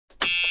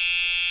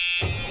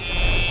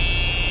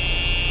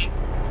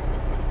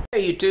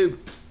Hey YouTube,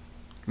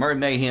 Murray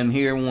Mayhem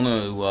here. Want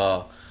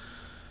to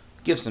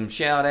give some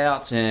shout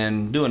outs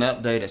and do an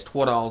update as to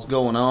what all's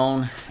going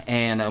on.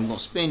 And I'm going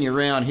to spin you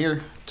around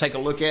here, take a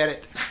look at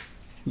it.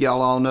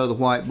 Y'all all know the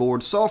whiteboard.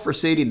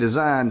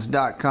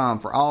 SulphurCityDesigns.com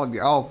for all of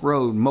your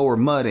off-road mower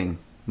mudding,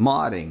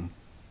 modding,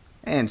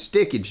 and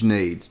stickage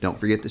needs.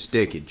 Don't forget the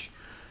stickage.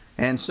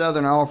 And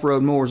Southern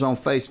Off-Road Mowers on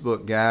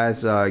Facebook,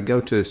 guys.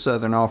 Go to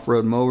Southern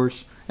Off-Road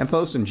Mowers and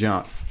post some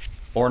junk.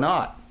 Or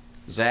not.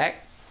 Zach,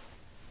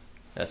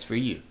 that's for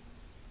you.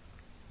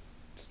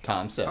 It's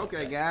Tom 7.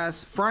 Okay,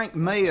 guys. Frank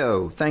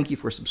Mayo, thank you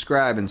for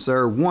subscribing,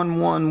 sir.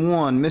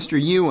 111, Mr.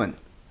 Ewan,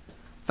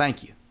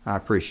 thank you. I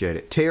appreciate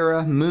it.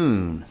 Tara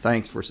Moon,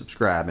 thanks for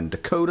subscribing.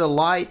 Dakota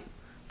Light,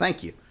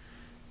 thank you.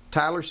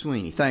 Tyler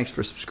Sweeney, thanks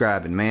for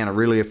subscribing, man. I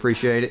really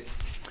appreciate it.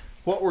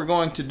 What we're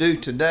going to do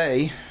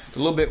today, it's a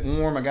little bit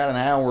warm. I got an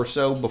hour or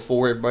so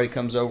before everybody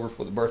comes over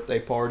for the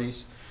birthday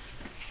parties.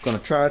 I'm going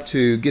to try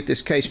to get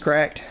this case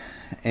cracked,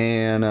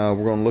 and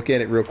we're going to look at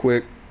it real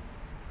quick.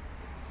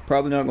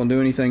 Probably not going to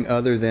do anything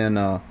other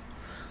than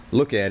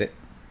look at it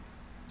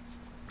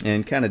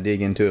and kind of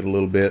dig into it a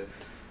little bit.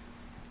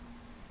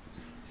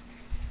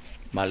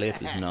 My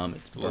lip is numb.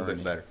 It's a little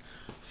bit better.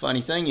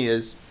 Funny thing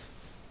is,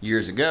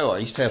 years ago I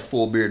used to have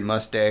full beard,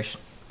 mustache,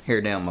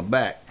 hair down my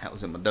back. That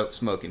was in my dope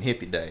smoking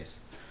hippie days.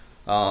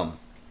 And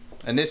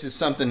this is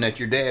something that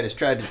your dad has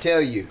tried to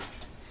tell you,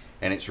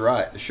 and it's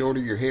right. The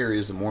shorter your hair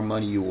is, the more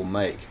money you will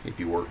make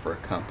if you work for a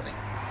company.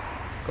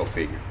 Go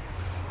figure.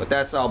 But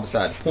that's all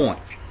beside the point.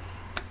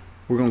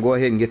 We're going to go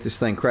ahead and get this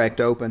thing cracked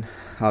open.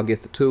 I'll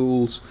get the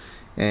tools,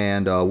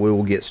 and we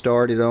will get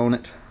started on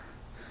it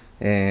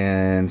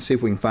and see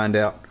if we can find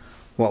out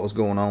what was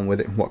going on with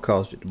it and what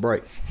caused it to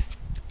break.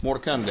 More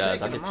to come,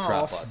 guys. I'll get the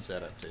tripod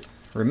set up too.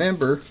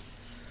 Remember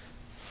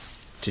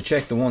to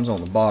check the ones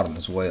on the bottom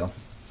as well.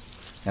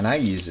 And I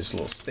use this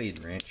little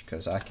speed wrench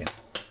because I can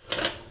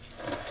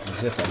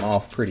zip them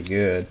off pretty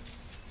good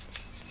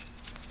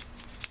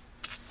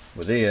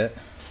with it.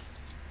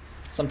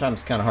 Sometimes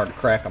it's kind of hard to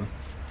crack them.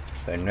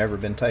 They've never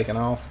been taken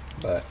off,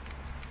 but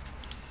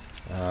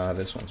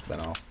this one's been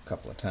off a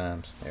couple of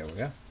times. There we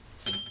go.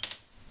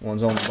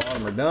 Ones on the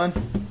bottom are done.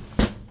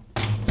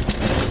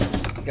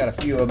 Got a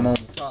few of them on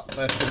the top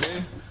left to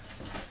do.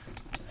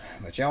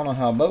 But y'all know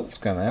how bolts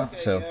come out. Okay,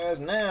 so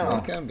guys, now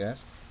here they come,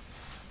 guys.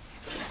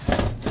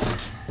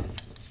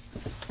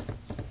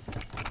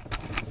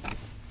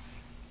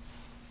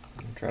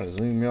 Try to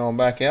zoom y'all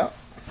back out.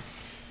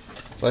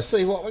 Let's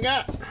see what we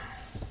got.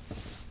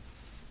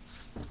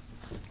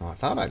 Oh, I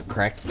thought I'd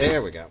cracked.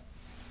 There we go.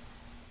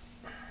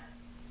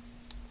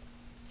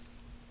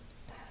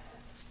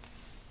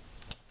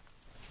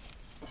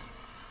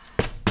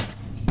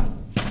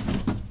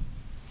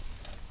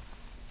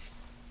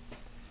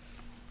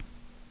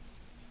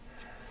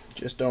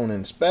 Just on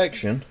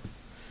inspection,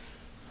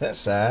 that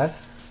side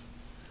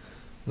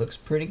looks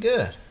pretty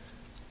good.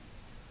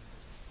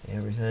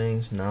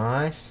 Everything's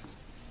nice.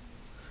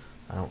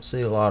 I don't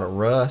see a lot of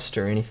rust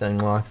or anything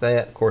like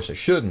that. Of course, it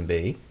shouldn't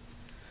be.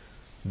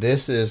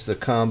 This is the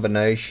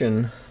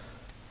combination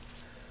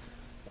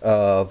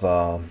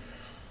of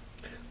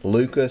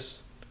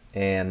Lucas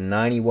and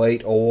 90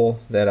 weight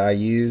oil that I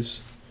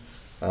use.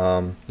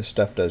 This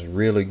stuff does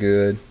really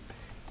good.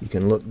 You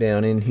can look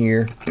down in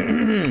here.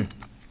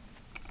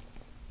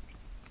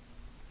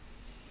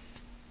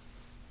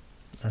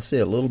 I see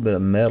a little bit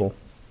of metal,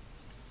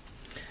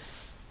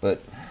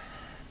 but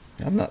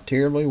I'm not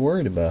terribly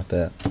worried about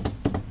that.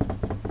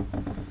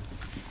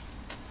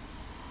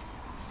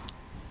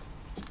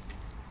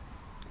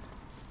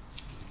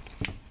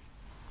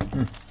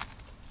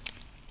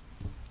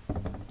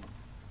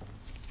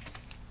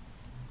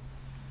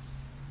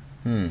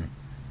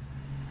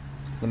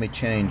 Let me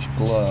change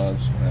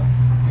gloves. Well,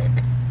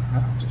 heck,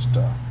 I'll just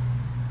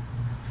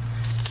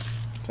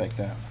take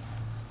that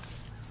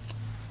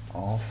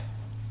off.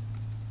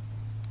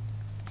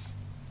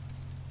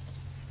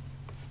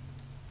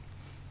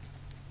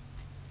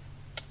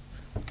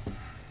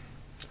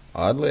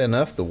 Oddly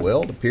enough, the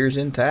weld appears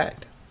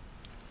intact.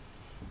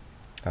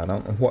 I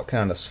don't know what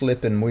kind of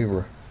slipping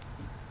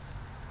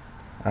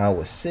I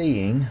was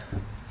seeing,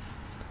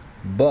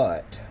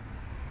 but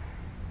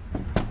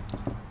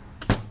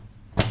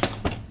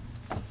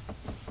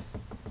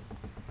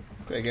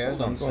okay, guys,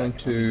 I'm going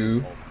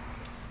to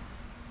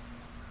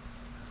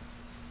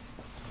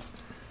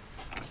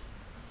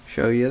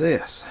show you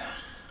this.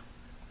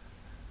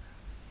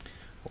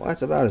 Well,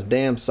 that's about as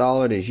damn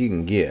solid as you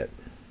can get.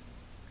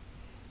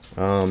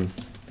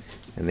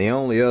 And the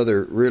only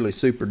other really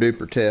super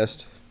duper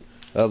test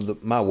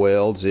of my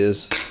welds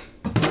is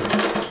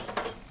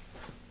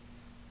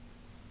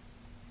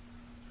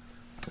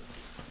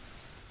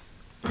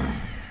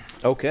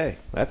okay,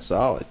 that's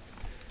solid.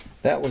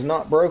 That was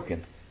not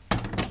broken.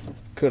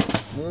 Could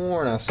have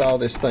sworn I saw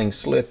this thing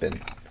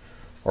slipping,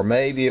 or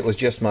maybe it was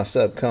just my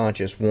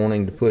subconscious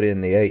wanting to put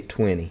in the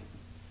 820.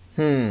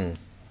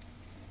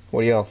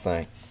 What do y'all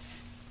think?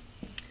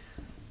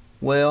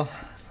 Well,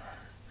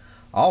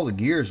 all the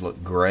gears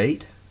look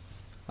great.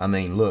 I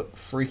mean, look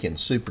freaking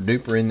super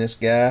duper in this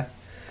guy.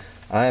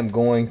 I am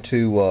going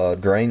to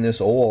drain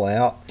this oil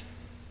out,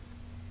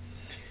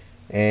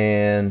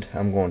 and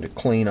I'm going to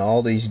clean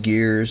all these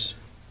gears,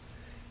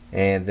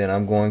 and then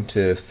I'm going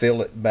to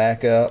fill it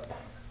back up.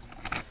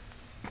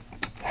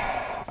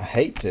 I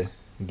hate to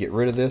get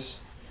rid of this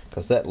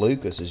because that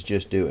Lucas is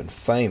just doing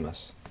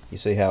famous. You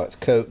see how it's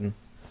coating?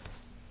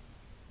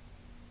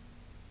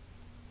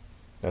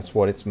 That's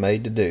what it's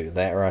made to do.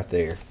 That right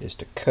there is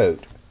to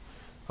coat.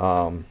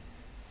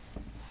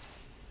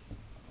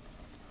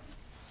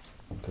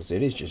 Because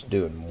it is just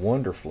doing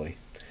wonderfully.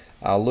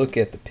 I'll look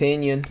at the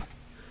pinion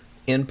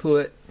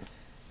input.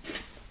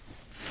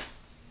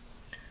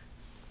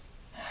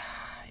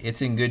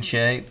 It's in good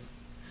shape.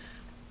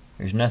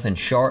 There's nothing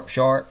sharp.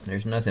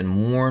 There's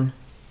nothing worn.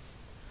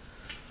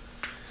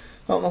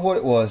 I don't know what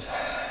it was.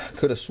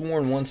 Could have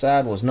sworn one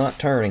side was not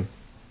turning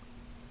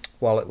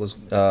while it was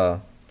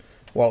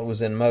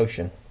in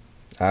motion.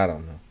 I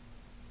don't know.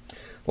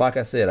 Like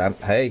I said, I'm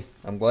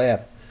glad.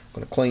 I'm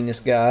going to clean this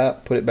guy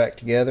up, put it back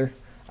together.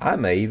 I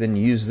may even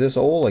use this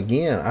oil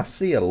again. I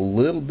see a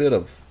little bit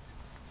of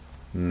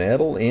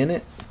metal in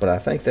it, but I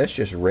think that's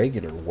just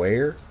regular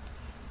wear.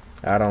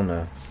 I don't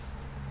know.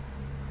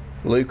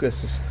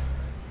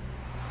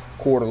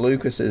 Quart of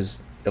Lucas is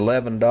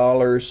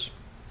 $11,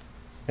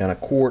 and a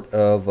quart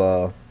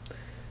of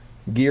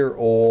gear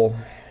oil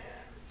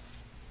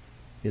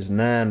is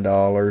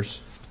 $9.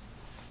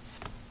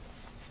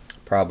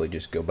 Probably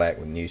just go back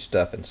with new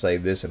stuff and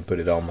save this and put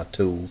it on my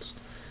tools,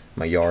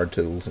 my yard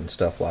tools and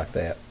stuff like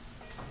that.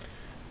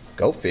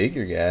 Go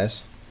figure,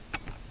 guys.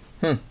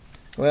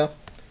 Well,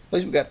 at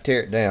least we got to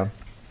tear it down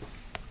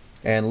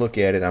and look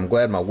at it. I'm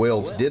glad my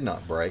welds did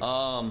not break.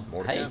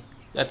 Hey,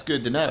 that's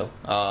good to know.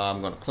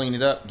 I'm going to clean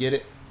it up, get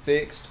it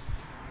fixed,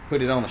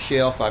 put it on a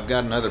shelf. I've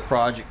got another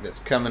project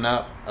that's coming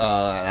up.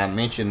 I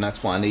mentioned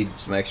that's why I needed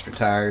some extra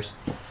tires.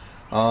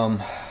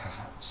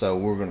 So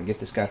we're going to get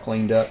this guy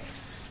cleaned up,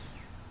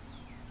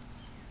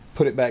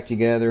 put it back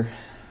together,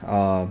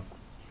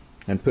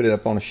 and put it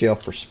up on a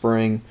shelf for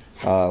spring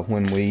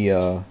when we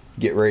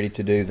get ready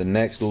to do the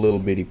next little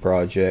bitty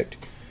project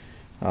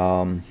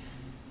that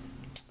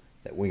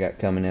we got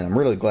coming in. I'm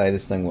really glad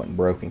this thing wasn't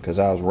broken, because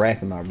I was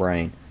racking my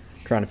brain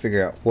trying to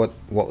figure out what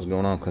was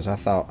going on, because I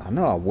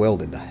know I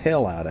welded the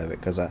hell out of it,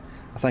 because I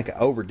think I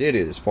overdid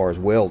it as far as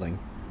welding,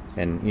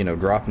 and you know,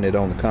 dropping it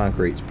on the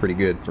concrete is pretty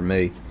good for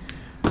me.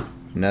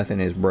 Nothing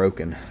is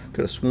broken.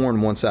 Could have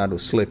sworn one side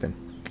was slipping.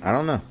 I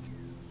don't know,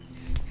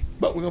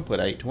 but we're gonna put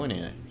 820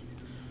 in it.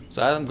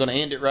 So I'm going to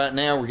end it right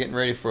now. We're getting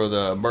ready for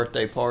the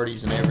birthday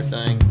parties and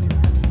everything.